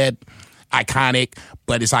 like you said, iconic,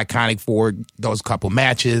 but it's iconic for those couple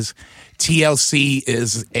matches. TLC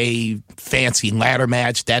is a fancy ladder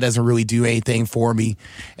match. That doesn't really do anything for me.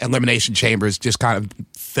 Elimination Chambers just kind of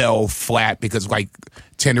fell flat because, like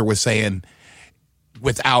Tinder was saying,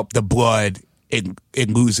 without the blood, it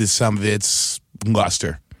loses some of its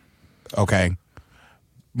luster. Okay.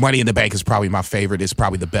 Money in the Bank is probably my favorite. It's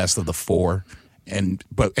probably the best of the four. And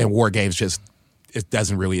War Games just it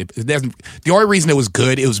doesn't. The only reason it was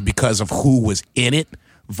good, it was because of who was in it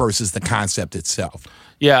versus the concept itself.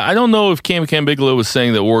 Yeah, I don't know if Cam Bigelow was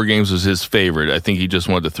saying that War Games was his favorite. I think he just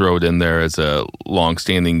wanted to throw it in there as a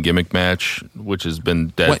long-standing gimmick match, which has been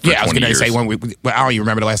dead for 20 years. I was going to say, I don't even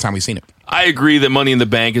remember the last time we've seen it. I agree that Money in the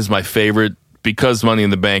Bank is my favorite because Money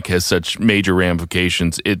in the Bank has such major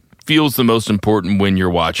ramifications. It feels the most important when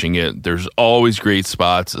you're watching it. There's always great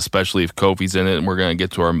spots, especially if Kofi's in it, and we're going to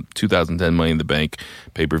get to our 2010 Money in the Bank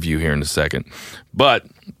pay-per-view here in a second. But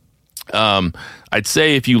I'd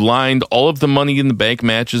say if you lined all of the Money in the Bank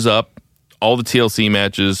matches up, all the TLC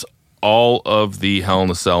matches, all of the Hell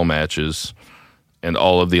in a Cell matches, and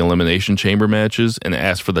all of the Elimination Chamber matches, and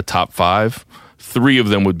asked for the top 5, 3 of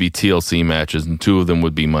them would be TLC matches, and 2 of them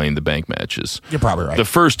would be Money in the Bank matches. You're probably right. The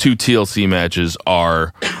first 2 TLC matches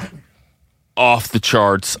are off the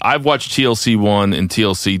charts. I've watched TLC 1 and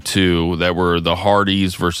TLC 2 that were the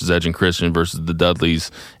Hardys versus Edge and Christian versus the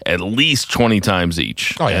Dudleys at least 20 times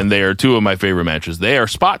each. Oh, yeah. And they are 2 of my favorite matches. They are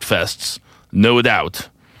spot fests, no doubt,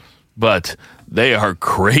 but they are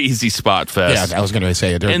crazy spot fests. Yeah, I was going to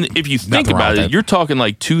say it. And if you think about it, you're talking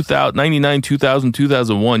like 99, 2000,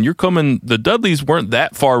 2001. The Dudleys weren't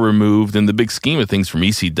that far removed in the big scheme of things from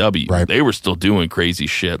ECW. Right. They were still doing crazy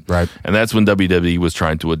shit. Right. And that's when WWE was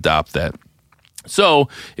trying to adopt that. So,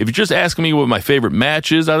 if you're just asking me what my favorite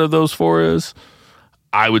match is out of those 4 is,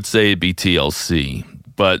 I would say it'd be TLC.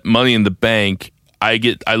 But Money in the Bank, I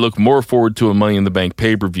look more forward to a Money in the Bank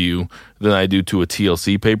pay-per-view than I do to a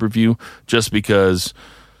TLC pay-per-view, just because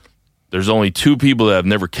there's only 2 people that have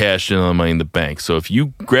never cashed in on Money in the Bank. So if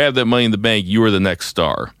you grab that Money in the Bank, you are the next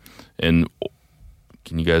star. And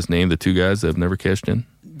can you guys name the 2 guys that have never cashed in?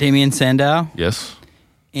 Damian Sandow. Yes.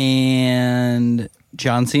 And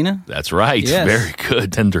John Cena? That's right. Yes. Very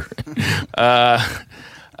good, Tender.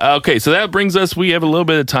 Okay, so that brings us, we have a little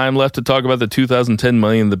bit of time left to talk about the 2010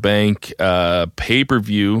 Money in the Bank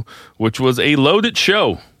pay-per-view, which was a loaded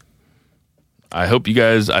show. I hope you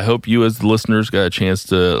as the listeners got a chance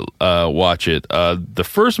to watch it. The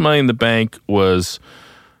first Money in the Bank was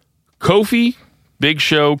Kofi, Big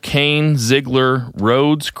Show, Kane, Ziggler,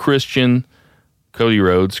 Rhodes, Christian, Cody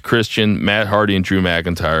Rhodes, Christian, Matt Hardy, and Drew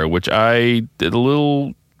McIntyre, which I did a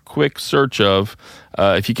little quick search of.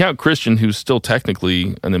 If you count Christian, who's still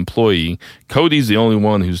technically an employee, Cody's the only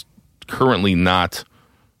one who's currently not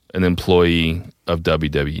an employee of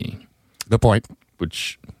WWE. Good point.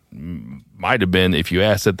 Which might have been, if you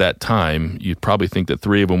asked at that time, you'd probably think that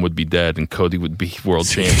 3 of them would be dead and Cody would be world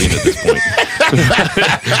champion at this point.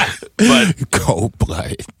 But Cold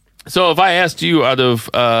blood. So if I asked you out of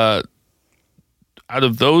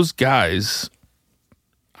those guys,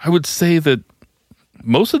 I would say that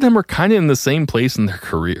most of them are kind of in the same place in their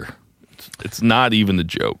career. It's not even a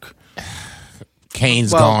joke.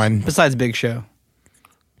 Kane's gone. Besides Big Show.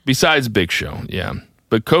 Besides Big Show, yeah.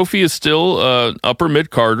 But Kofi is still upper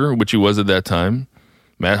mid-carder, which he was at that time.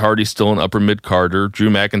 Matt Hardy's still an upper mid-carder. Drew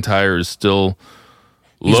McIntyre is still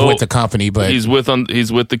He's with the company, but he's with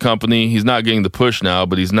the company. He's not getting the push now,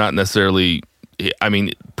 but he's not necessarily. I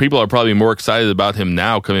mean, people are probably more excited about him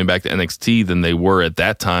now coming back to NXT than they were at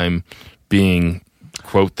that time, being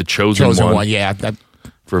quote the chosen one. Yeah, that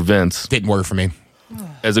for Vince didn't work for me.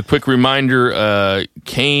 As a quick reminder,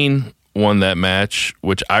 Kane won that match,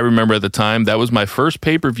 which I remember at the time. That was my first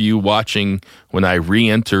pay-per-view watching when I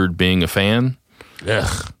re-entered being a fan.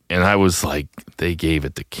 Ugh. And I was like, they gave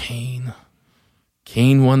it to Kane.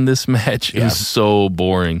 Kane won this match. It was so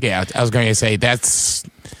boring. Yeah, I was going to say, that's,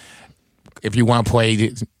 if you want to play,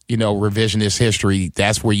 revisionist history,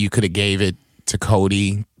 that's where you could have gave it to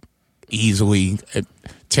Cody easily.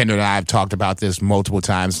 Tinder and I have talked about this multiple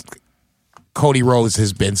times. Cody Rhodes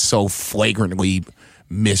has been so flagrantly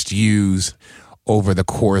misused over the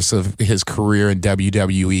course of his career in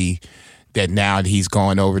WWE that now he's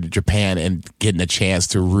going over to Japan and getting a chance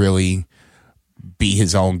to really be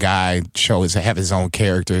his own guy, have his own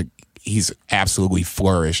character. He's absolutely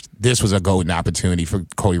flourished. This was a golden opportunity for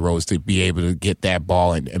Cody Rhodes to be able to get that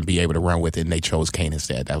ball and be able to run with it, and they chose Kane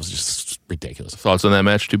instead. That was just ridiculous. Thoughts on that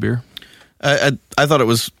match, Two Beer? I thought it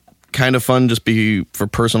was kind of fun just for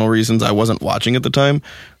personal reasons. I wasn't watching at the time,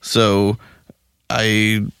 so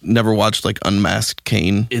I never watched like Unmasked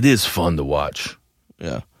Kane. It is fun to watch.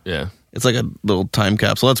 Yeah. It's like a little time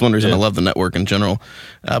capsule. That's one reason I love the network in general.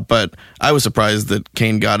 But I was surprised that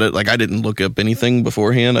Kane got it. Like, I didn't look up anything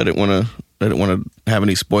beforehand. I didn't want to have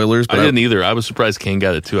any spoilers. But I didn't either. I was surprised Kane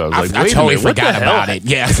got it too. I was like, I wait totally a minute, forgot about it.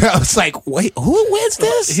 Yeah, I was like, wait, who wins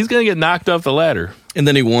this? He's gonna get knocked off the ladder. And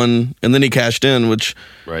then he won, and then he cashed in, which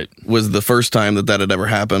Right. was the first time that had ever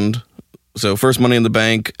happened. So first Money in the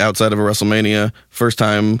Bank outside of a WrestleMania, first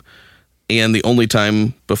time, and the only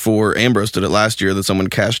time before Ambrose did it last year that someone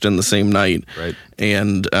cashed in the same night. Right.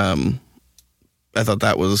 And I thought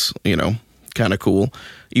that was, kind of cool,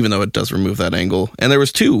 even though it does remove that angle. And there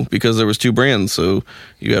was two, because there was two brands. So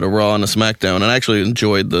you had a Raw and a SmackDown. And I actually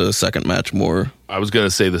enjoyed the second match more. I was going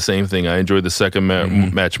to say the same thing. I enjoyed the second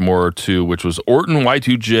match more too, which was Orton,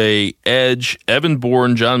 Y2J, Edge, Evan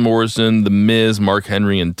Bourne, John Morrison, The Miz, Mark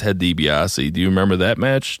Henry, and Ted DiBiase. Do you remember that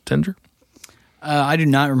match, Tinder? I do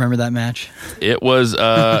not remember that match. It was.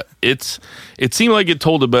 It seemed like it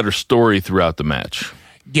told a better story throughout the match.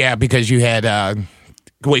 Yeah, because you had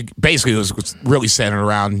basically it was really centered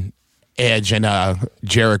around Edge and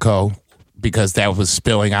Jericho, because that was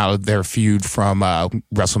spilling out of their feud from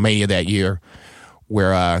WrestleMania that year,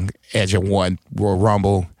 where Edge had won Royal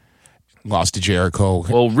Rumble, lost to Jericho.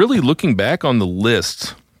 Well, really looking back on the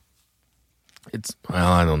list,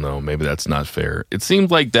 I don't know. Maybe that's not fair. It seemed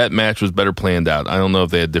like that match was better planned out. I don't know if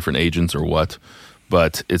they had different agents or what,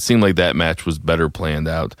 but it seemed like that match was better planned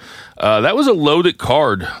out. That was a loaded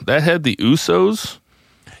card. That had the Usos.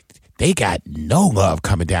 They got no love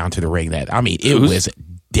coming down to the ring. It was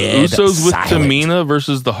dead Usos with silent. Tamina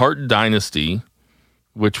versus the Hart Dynasty,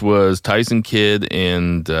 which was Tyson Kidd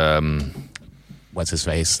and what's his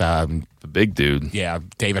face? The big dude. Yeah,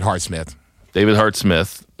 David Hart Smith. David Hart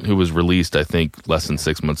Smith, who was released, I think, less than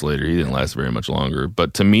 6 months later. He didn't last very much longer.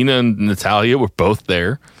 But Tamina and Natalya were both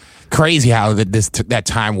there. Crazy how that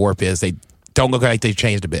time warp is. They don't look like they've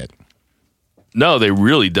changed a bit. No, they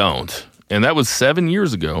really don't. And that was 7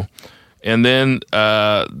 years ago. And then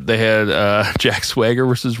they had Jack Swagger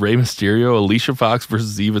versus Rey Mysterio, Alicia Fox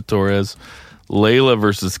versus Eva Torres, Layla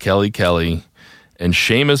versus Kelly, and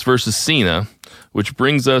Sheamus versus Cena, which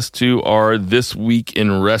brings us to our This Week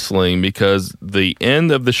in Wrestling, because the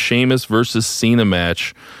end of the Sheamus versus Cena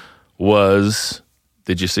match was,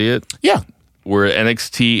 did you see it? Yeah. Where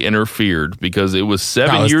NXT interfered, because it was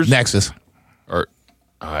 7 years. Nexus.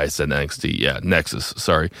 I said NXT. Yeah, Nexus.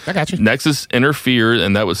 Sorry. I got you. Nexus interfered,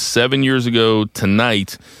 and that was 7 years ago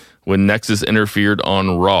tonight when Nexus interfered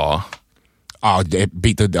on Raw. Oh, it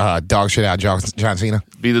beat the dog shit out of John Cena?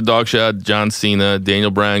 Beat the dog shit out of John Cena.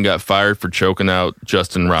 Daniel Bryan got fired for choking out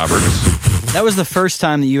Justin Roberts. That was the first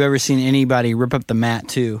time that you ever seen anybody rip up the mat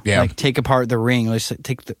too. Yeah. Like take apart the ring. Like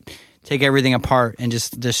take everything apart and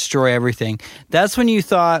just destroy everything. That's when you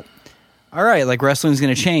thought, all right, like wrestling's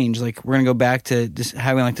going to change. Like we're going to go back to just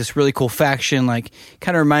having like this really cool faction, like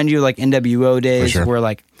kind of remind you of like NWO days where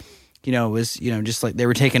like, it was, just like they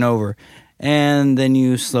were taking over. And then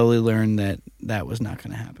you slowly learn that was not going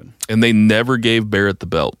to happen. And they never gave Barrett the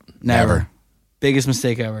belt. Never. Biggest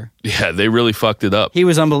mistake ever. Yeah, they really fucked it up. He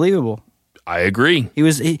was unbelievable. I agree. He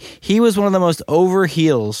was one of the most over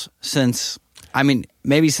heels since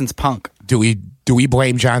Punk. Do we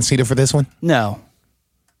blame John Cena for this one? No.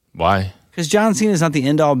 Why? Because John Cena is not the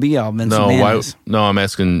end all be all. No, why? No, I'm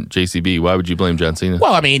asking JCB. Why would you blame John Cena?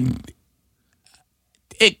 Well,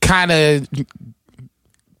 it kind of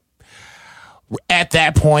At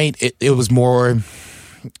that point, it was more, at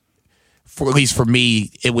least for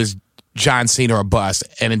me, it was John Cena or bust.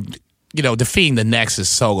 And, defeating the Nexus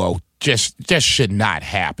solo just should not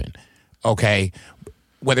happen, okay?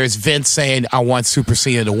 Whether it's Vince saying, I want Super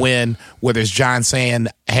Cena to win, whether it's John saying,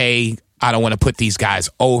 hey, I don't want to put these guys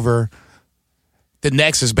over, the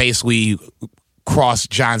Nexus basically crossed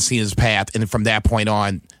John Cena's path, and from that point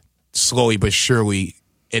on, slowly but surely,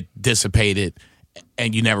 it dissipated,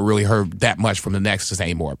 and you never really heard that much from the Nexus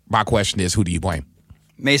anymore. My question is, who do you blame?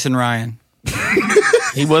 Mason Ryan.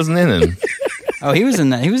 He wasn't in it. Oh, he was in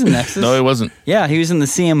that. He was in Nexus. No, he wasn't. Yeah, he was in the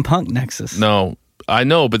CM Punk Nexus. No, I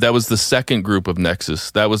know, but that was the second group of Nexus.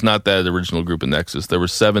 That was not that original group of Nexus. There were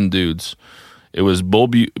 7 dudes. It was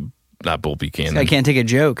not Bull Buchanan. I can't take a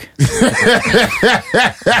joke.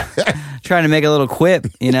 Trying to make a little quip,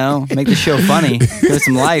 make the show funny, give it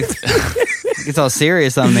some life. It gets all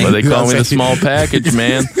serious on me. Well, they call me the small package,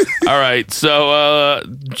 man. All right, so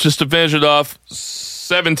just to finish it off,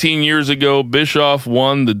 17 years ago, Bischoff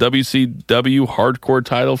won the WCW Hardcore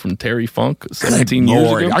title from Terry Funk. 17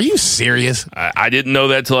 years ago. Are you serious? I didn't know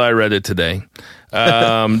that till I read it today.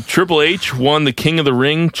 Triple H won the King of the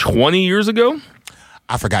Ring 20 years ago.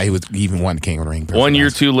 I forgot he even won the King of the Ring. 1 year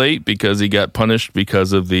too late because he got punished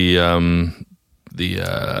because of the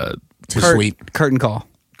Too sweet curtain call.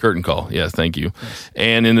 Curtain call. Yeah, thank you.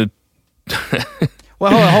 And in the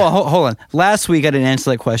Well, hold on. Last week I didn't answer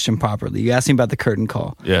that question properly. You asked me about the curtain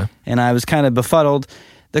call. Yeah. And I was kind of befuddled.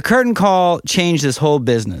 The curtain call changed this whole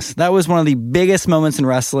business. That was one of the biggest moments in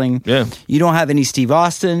wrestling. Yeah. You don't have any Steve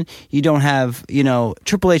Austin. You don't have,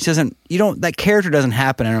 Triple H doesn't, that character doesn't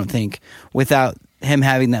happen, I don't think, without him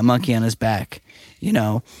having that monkey on his back,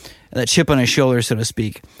 that chip on his shoulder, so to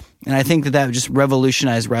speak. And I think that just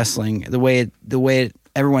revolutionized wrestling the way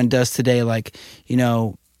everyone does today. Like,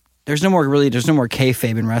 there's no more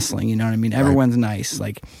kayfabe in wrestling. You know what I mean? Everyone's nice.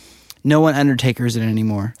 Like, no one Undertaker's in it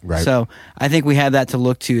anymore. Right. So I think we have that to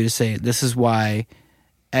look to say this is why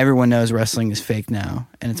everyone knows wrestling is fake now,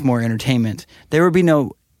 and it's more entertainment. There would be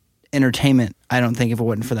no entertainment, I don't think, if it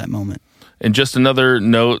wasn't for that moment. And just another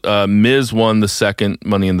note, Miz won the second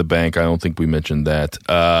Money in the Bank. I don't think we mentioned that.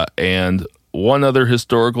 And one other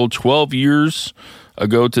historical, 12 years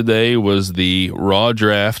ago today was the Raw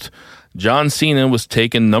draft. John Cena was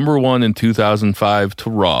taken number 1 in 2005 to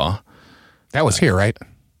Raw. That was here, right?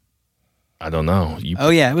 I don't know. Oh,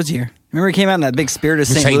 yeah, it was here. Remember he came out in that big Spirit of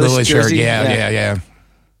St. Louis shirt. jersey? Yeah.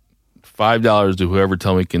 $5 to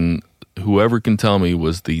whoever can tell me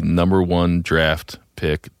was the number 1 draft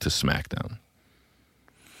pick to SmackDown.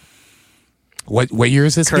 What year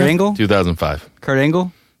is this? Kurt Angle? 2005. Kurt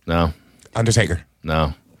Angle? No. Undertaker.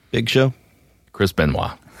 No. Big Show. Chris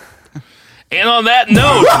Benoit. And on that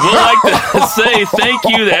note, we'd like to say thank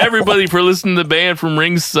you to everybody for listening to Band from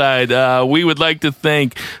Ringside. We would like to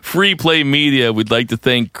thank Free Play Media. We'd like to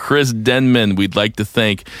thank Chris Denman. We'd like to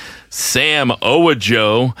thank Samoa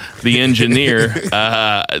Joe, the engineer.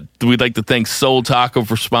 We'd like to thank Soul Taco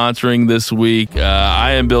for sponsoring this week.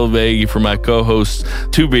 I am Bill Vagey for my co-hosts,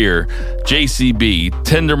 Two Beer, JCB,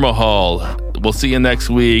 Tinder Mahal. We'll see you next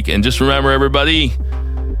week. And just remember, everybody,